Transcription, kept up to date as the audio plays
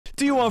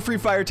Do you want free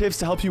fire tips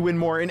to help you win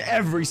more in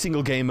every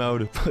single game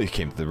mode? Well, you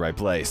came to the right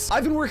place.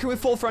 I've been working with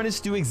Full Frontage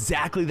to do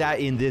exactly that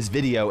in this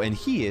video, and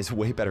he is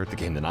way better at the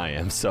game than I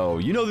am, so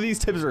you know that these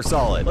tips are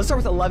solid. Let's start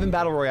with 11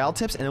 Battle Royale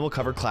tips, and then we'll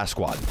cover Clash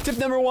Squad. Tip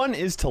number 1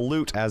 is to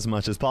loot as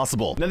much as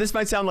possible. Now, this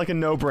might sound like a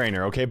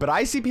no-brainer, okay, but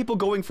I see people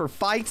going for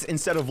fights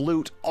instead of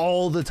loot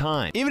all the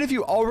time. Even if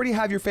you already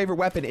have your favorite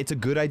weapon, it's a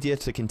good idea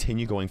to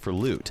continue going for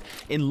loot.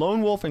 In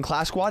Lone Wolf and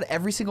Clash Squad,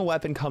 every single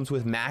weapon comes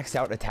with maxed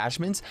out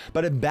attachments,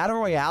 but in Battle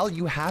Royale,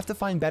 you have to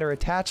find better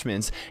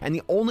attachments, and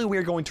the only way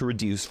you're going to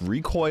reduce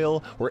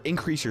recoil or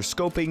increase your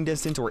scoping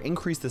distance or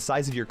increase the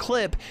size of your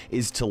clip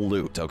is to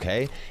loot,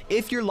 okay?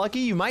 If you're lucky,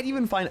 you might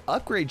even find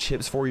upgrade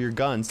chips for your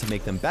guns to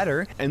make them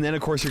better, and then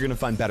of course you're gonna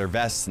find better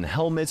vests and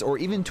helmets or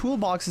even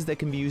toolboxes that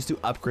can be used to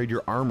upgrade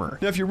your armor.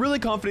 Now, if you're really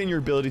confident in your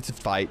ability to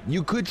fight,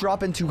 you could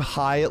drop into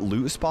high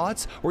loot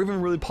spots or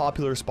even really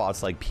popular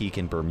spots like Peak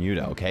and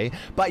Bermuda, okay?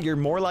 But you're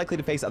more likely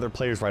to face other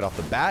players right off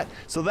the bat,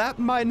 so that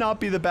might not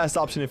be the best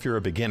option if you're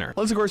a beginner.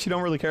 Unless of course you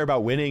don't really care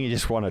about winning, you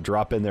just want to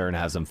drop in there and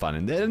have some fun.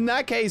 And in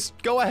that case,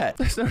 go ahead.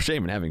 There's no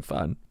shame in having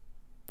fun.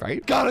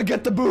 Right? Gotta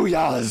get the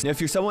booyahs! Now, if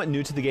you're somewhat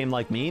new to the game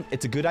like me,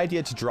 it's a good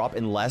idea to drop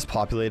in less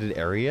populated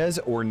areas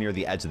or near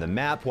the edge of the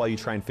map while you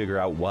try and figure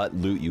out what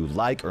loot you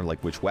like or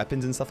like which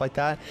weapons and stuff like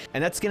that.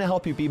 And that's gonna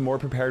help you be more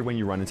prepared when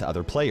you run into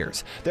other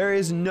players. There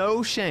is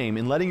no shame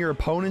in letting your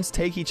opponents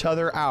take each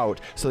other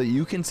out so that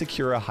you can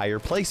secure a higher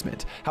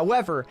placement.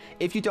 However,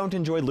 if you don't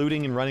enjoy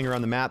looting and running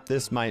around the map,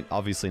 this might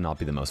obviously not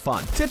be the most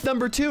fun. Tip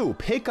number 2,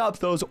 pick up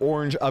those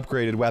orange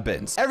upgraded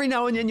weapons. Every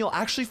now and then you'll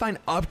actually find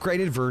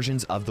upgraded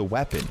versions of the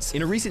weapons.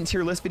 In a recent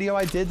tier list video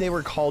I did, they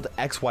were called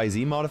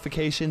XYZ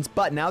modifications,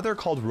 but now they're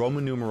called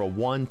Roman numeral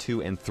 1,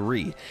 2, and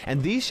 3.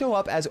 And these show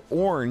up as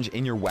orange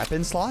in your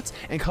weapon slots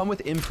and come with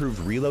improved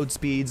reload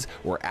speeds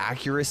or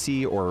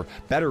accuracy or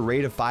better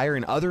rate of fire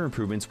and other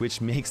improvements,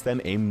 which makes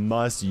them a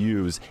must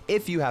use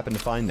if you happen to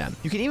find them.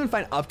 You can even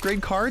find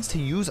upgrade cards to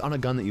use on a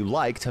gun that you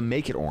like to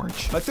make it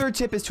orange. My third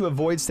tip is to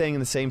avoid staying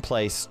in the same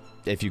place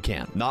if you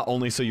can. Not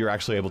only so you're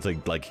actually able to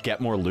like get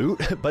more loot,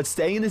 but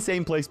staying in the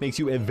same place makes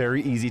you a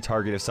very easy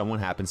target if someone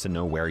happens to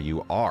know where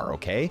you are,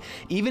 okay?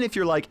 Even if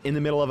you're like in the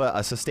middle of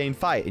a sustained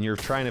fight and you're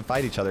trying to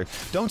fight each other,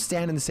 don't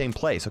stand in the same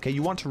place, okay?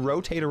 You want to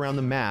rotate around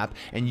the map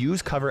and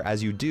use cover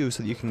as you do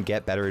so that you can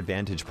get better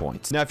advantage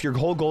points. Now, if your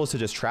whole goal is to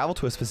just travel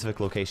to a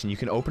specific location, you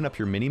can open up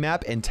your mini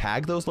map and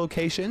tag those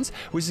locations,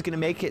 which is gonna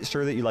make it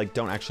sure that you like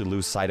don't actually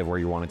lose sight of where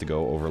you want it to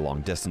go over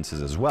long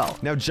distances as well.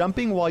 Now,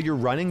 jumping while you're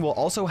running will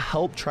also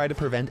help try to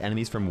prevent enemies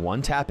from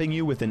one-tapping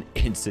you with an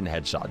instant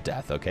headshot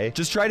death, okay?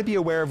 Just try to be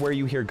aware of where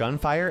you hear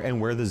gunfire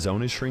and where the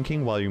zone is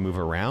shrinking while you move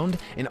around.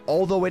 And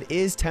although it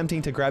is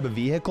tempting to grab a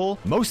vehicle,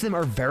 most of them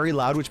are very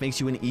loud, which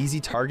makes you an easy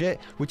target,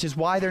 which is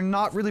why they're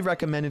not really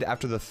recommended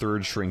after the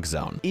third shrink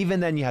zone. Even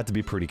then, you have to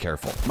be pretty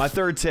careful. My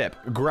third tip,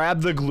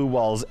 grab the glue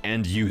walls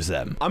and use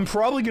them. I'm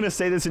probably gonna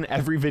say this in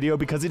every video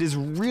because it is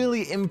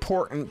really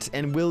important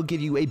and will give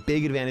you a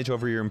big advantage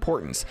over your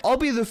importance. I'll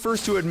be the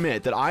first to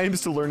admit that I am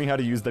still learning how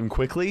to use them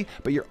quickly,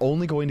 but you're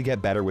only going to get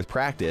better with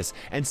practice,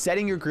 and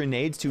setting your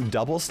grenades to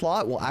double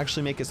slot will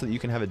actually make it so that you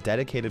can have a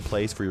dedicated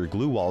place for your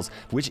glue walls,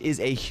 which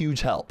is a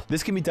huge help.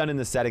 This can be done in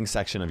the settings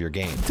section of your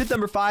game. Tip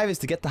number 5 is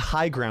to get the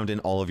high ground in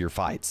all of your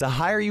fights. The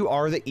higher you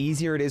are, the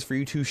easier it is for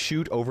you to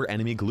shoot over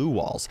enemy glue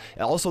walls.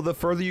 And also, the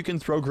further you can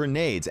throw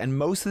grenades, and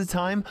most of the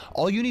time,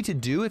 all you need to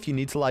do if you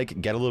need to like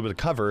get a little bit of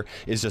cover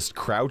is just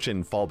crouch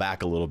and fall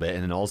back a little bit,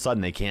 and then all of a sudden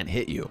they can't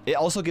hit you. It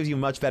also gives you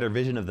much better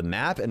vision of the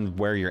map and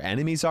where your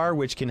enemies are,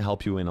 which can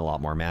help you in a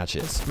lot more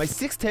matches. My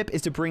 6th tip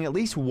is to bring at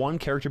least one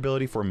character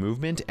ability for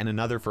movement and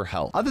another for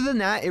health. Other than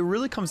that, it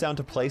really comes down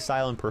to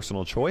playstyle and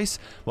personal choice.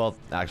 Well,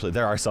 actually,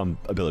 there are some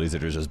abilities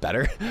that are just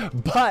better,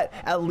 but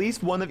at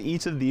least one of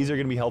each of these are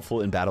going to be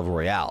helpful in Battle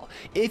Royale.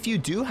 If you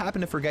do happen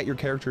to forget your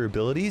character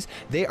abilities,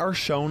 they are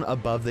shown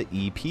above the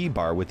EP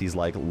bar with these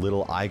like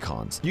little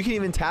icons. You can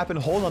even tap and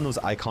hold on those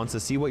icons to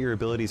see what your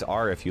abilities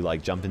are if you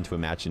like jumped into a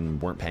match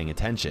and weren't paying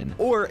attention,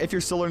 or if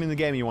you're still learning the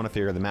game and you want to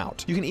figure them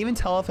out. You can even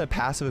tell if a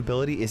passive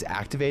ability is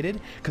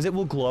activated because it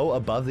will glow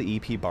above the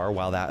EP bar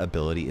while that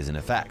ability is in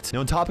effect. Now,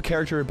 on top of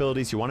character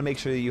abilities, you want to make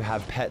sure that you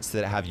have pets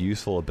that have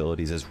useful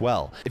abilities as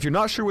well. If you're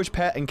not sure which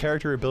pet and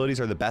character abilities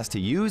are the best to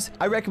use,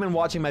 I recommend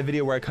watching my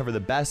video where I cover the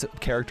best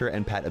character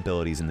and pet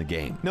abilities in the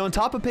game. Now, on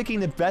top of picking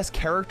the best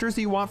characters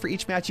that you want for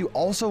each match, you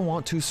also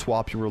want to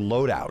swap your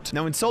loadout.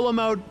 Now, in solo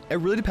mode, it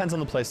really depends on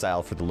the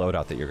playstyle for the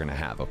loadout that you're going to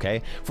have,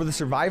 okay? For the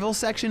survival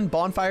section,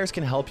 bonfires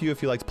can help you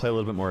if you like to play a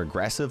little bit more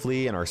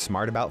aggressively and are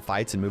smart about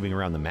fights and moving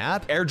around the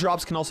map.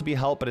 Airdrops can also be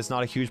help, but it's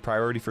not a huge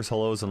priority for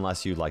solos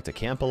unless you like to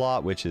camp a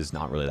lot, which is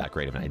not really that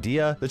great of an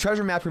idea. The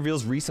treasure map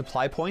reveals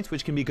resupply points,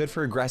 which can be good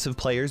for aggressive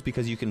players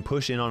because you can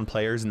push in on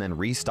players and then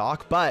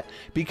restock, but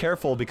be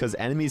careful because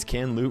enemies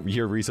can loot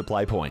your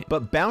resupply point.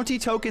 But bounty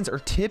tokens are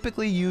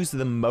typically used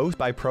the most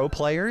by pro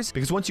players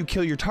because once you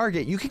kill your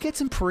target, you can get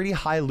some pretty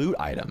high loot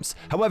items.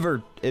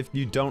 However, if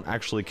you don't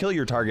actually kill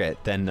your target,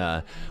 then,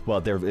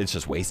 well, it's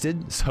just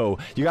wasted. So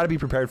you got to be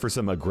prepared for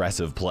some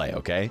aggressive play,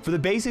 okay? For the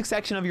basic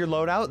section of your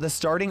loadout, the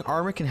starting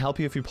armor can help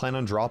you if you plan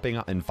on dropping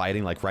and fighting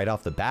fighting like right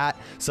off the bat.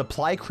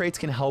 Supply crates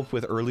can help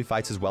with early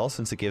fights as well,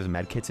 since it gives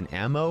medkits and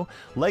ammo.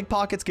 Leg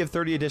pockets give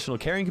 30 additional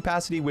carrying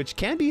capacity, which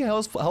can be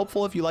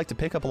helpful if you like to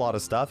pick up a lot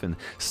of stuff and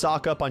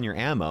stock up on your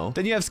ammo.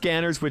 Then you have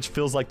scanners, which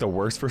feels like the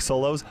worst for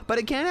solos, but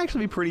it can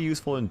actually be pretty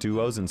useful in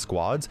duos and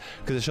squads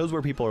because it shows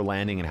where people are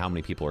landing and how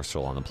many people are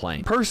still on the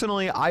plane.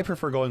 Personally, I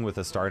prefer going with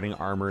a starting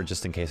armor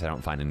just in case I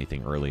don't find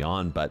anything early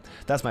on, but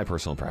that's my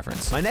personal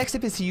preference. My next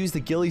tip is to use the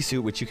ghillie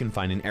suit, which you can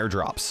find in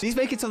airdrops. These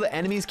make it so that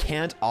enemies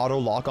can't auto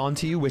lock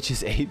onto you, which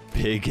is a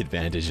big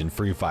advantage in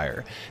Free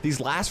Fire. These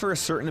last for a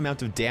certain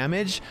amount of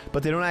damage,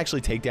 but they don't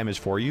actually take damage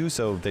for you,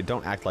 so they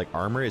don't act like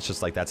armor. It's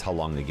just like that's how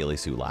long the ghillie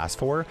suit lasts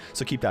for,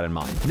 so keep that in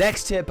mind.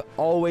 Next tip,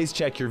 always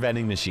check your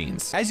vending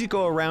machines. As you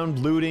go around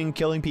looting,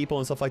 killing people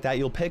and stuff like that,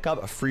 you'll pick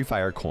up Free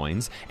Fire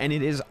coins, and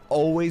it is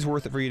always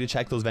worth it for you to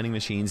check those vending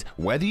machines,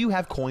 whether you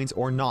have coins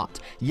or not.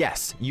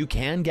 Yes, you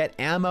can get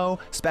ammo,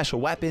 special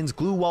weapons,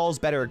 glue walls,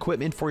 better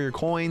equipment for your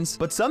coins,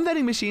 but some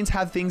vending machines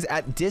have things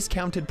at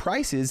discounted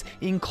prices,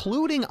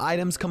 including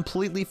items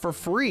completely for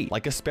free,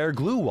 like a spare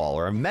glue wall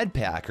or a med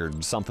pack or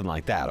something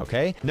like that,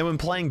 okay? Now, when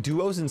playing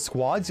duos and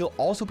squads, you'll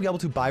also be able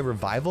to buy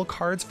revival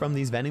cards from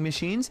these vending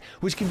machines,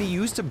 which can be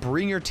used to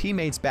bring your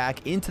teammates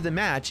back into the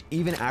match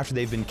even after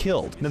they've been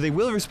killed. Now, they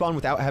will respawn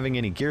without having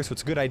any gear, so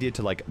it's a good idea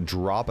to like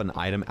drop an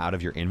item out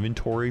of your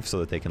inventory so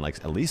that they can like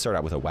at least start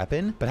out with a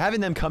weapon, but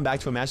having them come back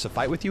to a match to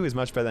fight with you is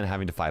much better than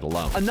having to fight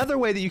alone. Another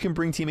way that you can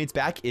bring teammates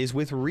back is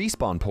with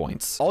respawn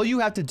points. All you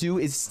have to do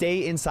is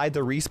stay inside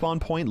the respawn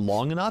point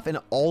long enough and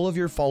all of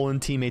your fallen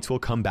teammates will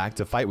come back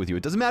to fight with you.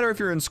 It doesn't matter if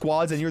you're in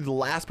squads and you're the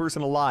last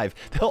person alive,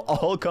 they'll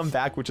all come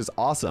back, which is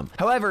awesome.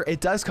 However, it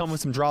does come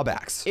with some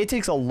drawbacks. It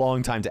takes a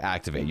long time to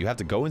activate. You have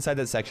to go inside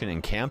that section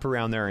and camp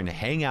around there and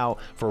hang out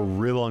for a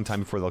really long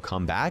time before they'll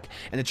come back.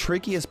 And the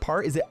trickiest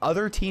part is that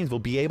other teams will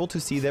be able to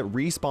see that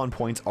respawn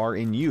points are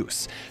in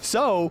use.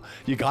 So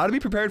you got to be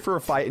prepared for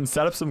a fight and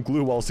set up some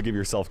glue walls to give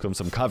yourself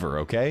some cover,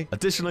 okay?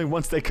 Additionally,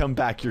 once they come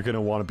back, you're going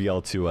to want to be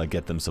able to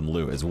get them some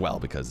loot as well,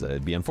 because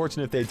it'd be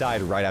unfortunate if they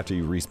died right after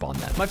you respawn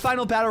them. My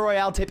final Battle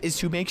Royale tip is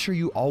to make sure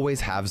you always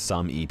have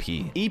some EP.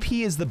 EP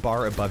is the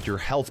bar above your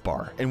health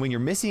bar, and when you're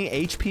missing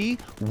HP,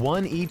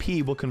 1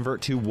 EP will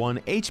convert to 1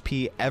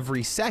 HP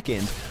every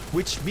second,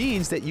 which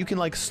means that you can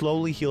like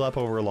slowly heal up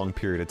over a long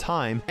period of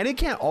time, and it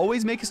can't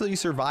always make it so you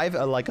survive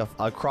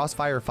a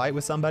crossfire fight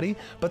with somebody,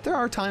 but there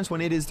are times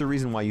when it is the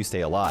reason why you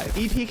stay alive.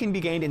 EP can be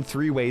gained in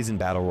 3 ways in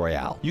Battle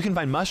Royale. You can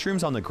find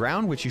mushrooms on the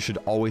ground, which you should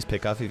always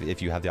pick up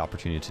if you have the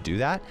opportunity to do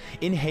that.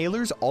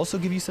 Inhalers also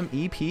give you some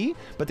EP,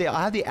 but they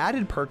have the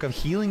added perk of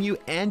healing you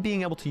and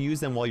being able to use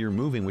them while you're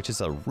moving, which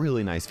is a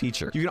really nice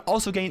feature. You can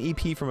also gain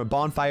EP from a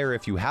bonfire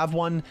if you have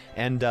one,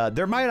 and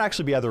there might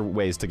actually be other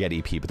ways to get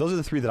EP, but those are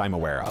the 3 that I'm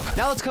aware of.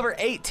 Now let's cover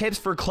 8 tips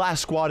for Clash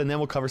Squad, and then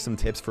we'll cover some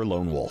tips for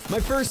Lone Wolf. My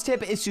first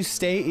tip is to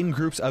stay in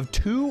groups of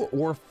 2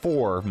 or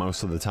 4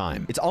 most of the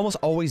time. It's almost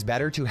always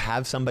better to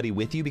have somebody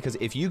with you, because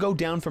if you go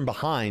down from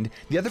behind,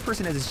 the other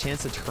person has a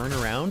chance to turn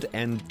around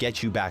and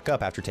get you back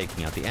up after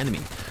taking out the enemy.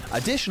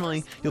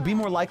 Additionally, you'll be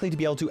more likely to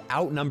be able to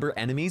outnumber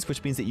enemies,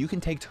 which means that you can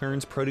take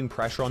turns putting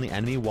pressure on the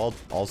enemy while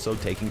also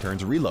taking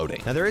turns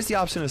reloading. Now, there is the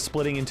option of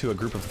splitting into a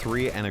group of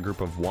 3 and a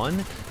group of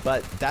 1,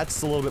 but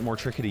that's a little bit more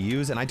tricky to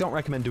use, and I don't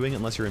recommend doing it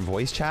unless you're in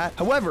voice chat.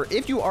 However,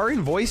 if you are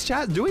in voice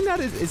chat, doing that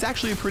is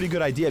actually a pretty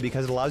good idea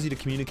because it allows you to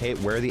communicate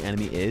where the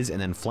enemy is and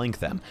then flank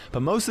them.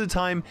 But most of the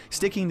time,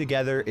 sticking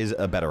together is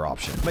a better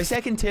option. My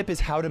second tip is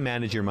how to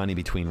manage your money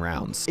between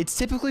rounds. It's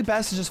typically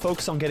best to just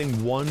focus on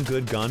getting 1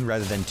 good gun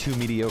rather than 2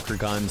 mediocre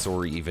guns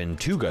or even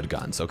 2 good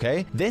guns,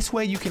 okay? This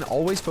way you can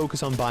always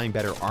focus on buying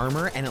better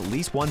armor and at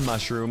least 1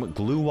 mushroom,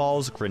 glue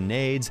walls,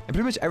 grenades, and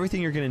pretty much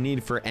everything you're gonna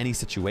need for any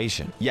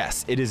situation.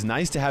 Yes, it is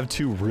nice to have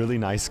 2 really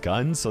nice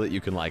guns so that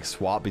you can like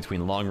swap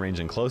between long range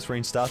and close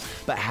range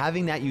stuff, but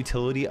having that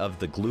utility of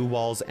the glue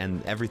walls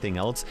and everything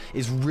else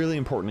is really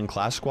important in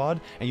Clash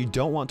Squad, and you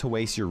don't want to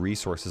waste your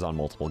resources on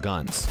multiple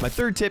guns. My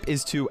third tip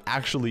is to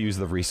actually use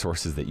the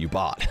resources that you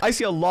bought. I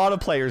see a lot of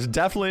players,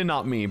 definitely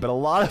not me, but a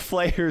lot of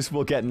players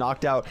will get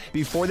knocked out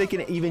before they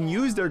can even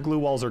use their glue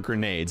walls or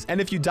grenades.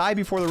 And if you die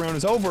before the round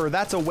is over,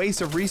 that's a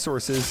waste of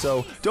resources,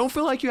 so don't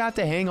feel like you have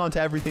to hang on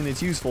to everything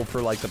that's useful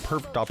for like the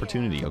perfect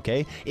opportunity,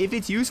 okay? If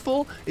it's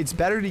useful, it's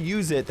better to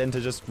use it than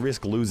to just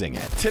risk losing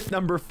it. Tip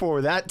number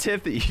 4, that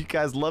tip that you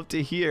guys love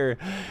to hear,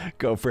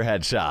 go for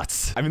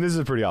headshots. I mean, this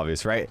is pretty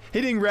obvious, right?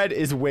 Hitting red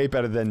is way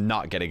better than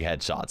not getting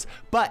headshots.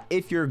 But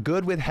if you're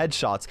good with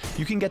headshots,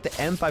 you can get the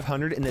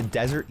M500 and the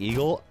Desert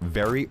Eagle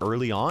very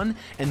early on,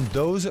 and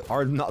those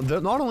are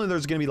not only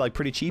there's going to be like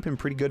pretty cheap and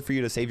pretty good for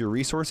you to save your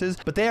resources,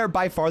 but they are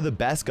by far the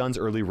best guns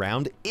early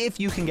round if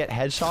you can get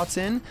headshots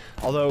in,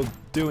 although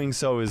doing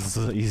so is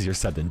easier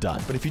said than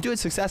done. But if you do it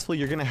successfully,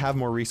 you're gonna have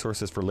more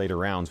resources for later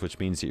rounds, which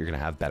means that you're gonna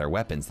have better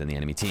weapons than the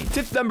enemy team.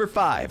 Tip number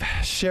 5,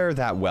 share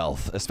that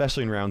wealth,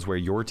 especially in rounds where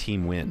your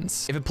team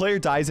wins. If a player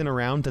dies in a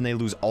round, then they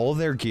lose all of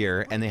their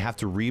gear and they have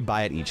to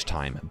rebuy it each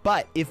time.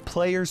 But if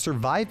players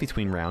survive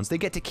between rounds, they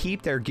get to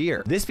keep their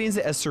gear. This means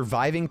that a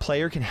surviving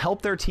player can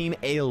help their team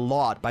a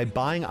lot by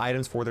buying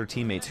items for their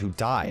teammates who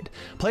died.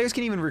 Players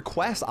can even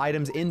request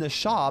items in the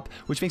shop,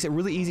 which makes it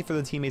really easy for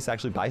the teammates to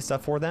actually buy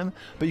stuff for them.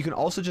 But you can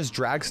also just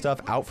drag stuff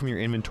out from your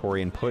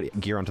inventory and put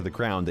gear onto the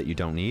ground that you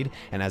don't need,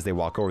 and as they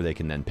walk over, they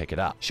can then pick it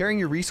up. Sharing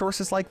your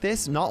resources like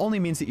this not only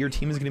means that your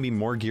team is going to be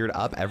more geared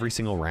up every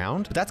single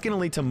round, but that's going to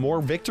lead to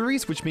more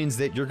victories, which means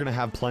that you're going to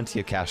have plenty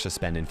of cash to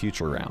spend in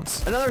future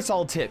rounds. Another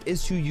solid tip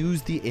is to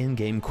use the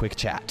in-game quick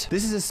chat.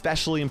 This is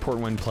especially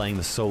important when playing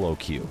the solo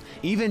queue.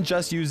 Even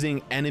just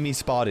using enemy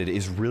spotted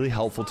is really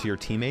helpful to your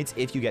teammates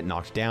if you get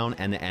knocked down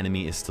and the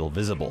enemy is still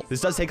visible.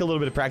 This does take a little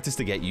bit of practice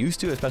to get used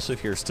to, especially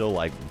if you're still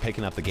like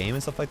picking up the game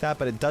and stuff like that,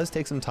 but it does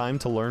take some time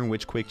to learn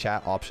which quick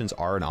chat options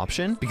are an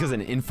option, because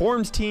an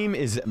informed team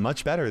is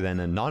much better than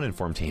a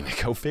non-informed team.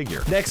 Go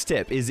figure. Next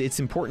tip is it's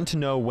important to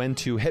know when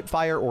to hip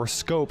fire or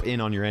scope in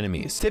on your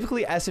enemies.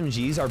 Typically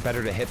SMGs are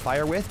better to hip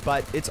fire with,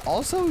 but it's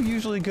also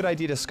usually a good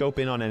idea to scope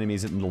in on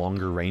enemies at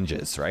longer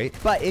ranges, right?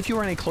 But if you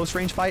are in a close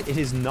range fight, it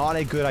is not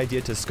a good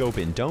idea to scope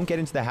in. Don't get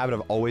into the habit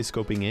of always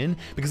scoping in,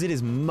 because it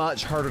is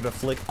much harder to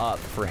flick up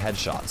for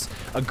headshots.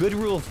 A good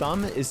rule of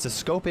thumb is to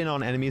scope in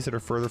on enemies that are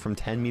further from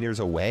 10 meters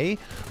away.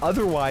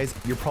 Otherwise,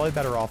 you're probably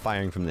better off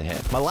firing from the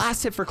hip. My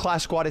last tip for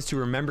Clash Squad is to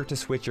remember to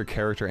switch your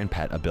character and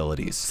pet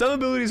abilities. Some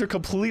abilities are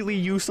completely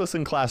useless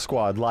in Clash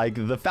Squad, like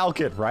the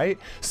Falcon, right?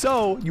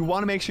 So you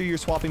want to make sure you're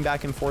swapping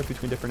back and forth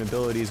between different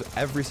abilities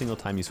every single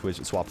time you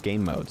swap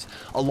game modes.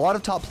 A lot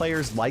of top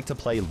players like to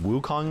play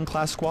Wukong in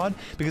Clash Squad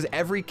because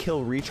every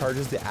kill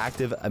recharges the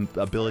active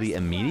ability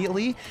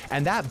immediately,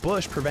 and that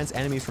bush prevents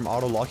enemies from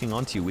auto-locking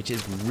onto you, which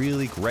is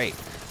really great.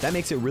 That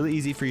makes it really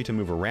easy for you to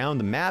move around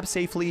the map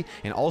safely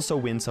and also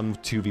win some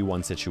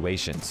 2v1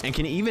 situations, and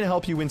can even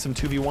help you win some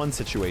 2v1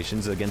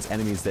 situations against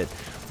enemies that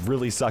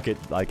really suck at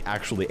like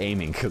actually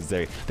aiming, because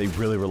they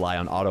really rely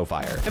on auto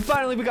fire. And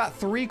finally, we got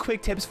 3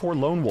 quick tips for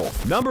Lone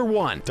Wolf. Number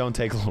 1, don't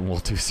take Lone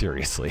Wolf too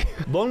seriously.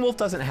 Lone Wolf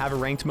doesn't have a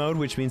ranked mode,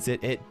 which means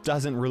that it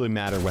doesn't really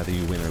matter whether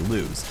you win or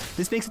lose.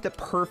 This makes it the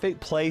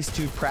perfect place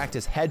to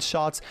practice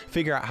headshots,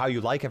 figure out how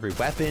you like every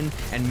weapon,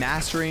 and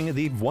mastering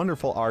the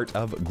wonderful art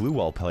of glue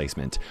wall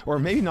placement. Or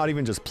maybe not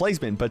even just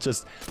placement, but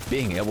just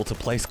being able to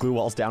place glue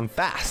walls down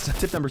fast.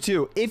 Tip number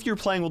 2, if you're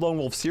playing with Lone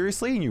Wolf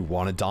seriously and you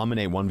want to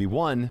dominate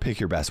 1v1, pick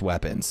your best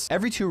weapons.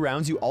 Every 2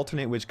 rounds, you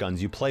alternate which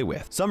guns you play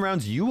with. Some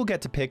rounds you will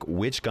get to pick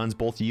which guns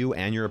both you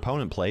and your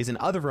opponent plays, and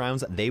other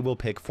rounds they will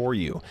pick for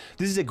you.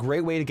 This is a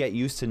great way to get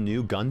used to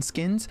new gun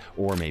skins,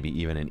 or maybe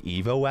even an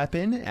Evo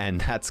weapon,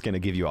 and that's going to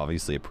give you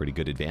obviously a pretty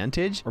good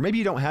advantage. Or maybe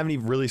you don't have any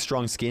really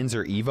strong skins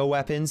or Evo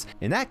weapons.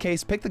 In that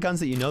case, pick the guns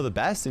that you know the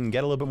best and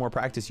get a little bit more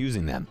practice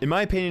using them. In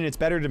my opinion, it's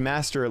better to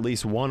master at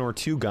least 1 or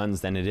 2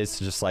 guns than it is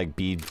to just like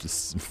be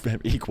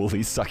equally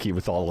sucky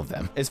with all of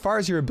them. As far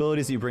as your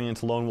abilities that you bring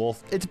into Lone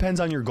Wolf, it depends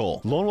on your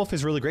goal. Lone Wolf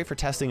is really great for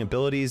testing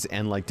abilities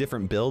and like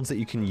different builds that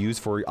you can use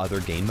for other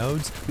game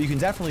modes, but you can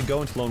definitely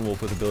go into Lone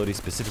Wolf with abilities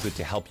specifically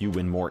to help you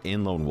win more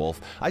in Lone Wolf.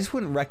 I just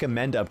wouldn't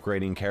recommend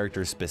upgrading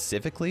characters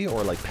specifically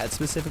or like pets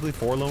specifically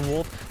for Lone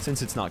Wolf,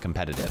 since it's not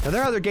competitive. Now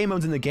there are other game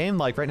modes in the game,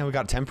 like right now we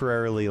got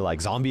temporarily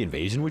like zombie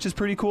invasion, which is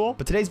pretty cool,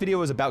 but today's video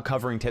was about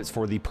covering tips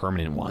for the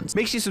permanent ones.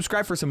 Make sure you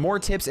subscribe for some more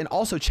tips, and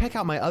also check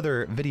out my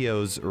other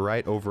videos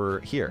right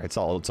over here. It's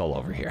all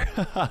over here.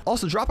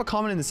 Also, drop a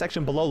comment in the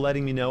section below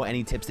letting me know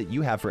any tips that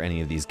you have for any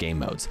of these game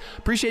modes.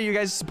 Appreciate you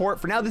guys' support.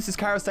 For now, this is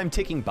KairosTime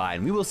ticking by,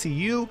 and we will see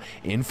you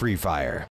in Free Fire.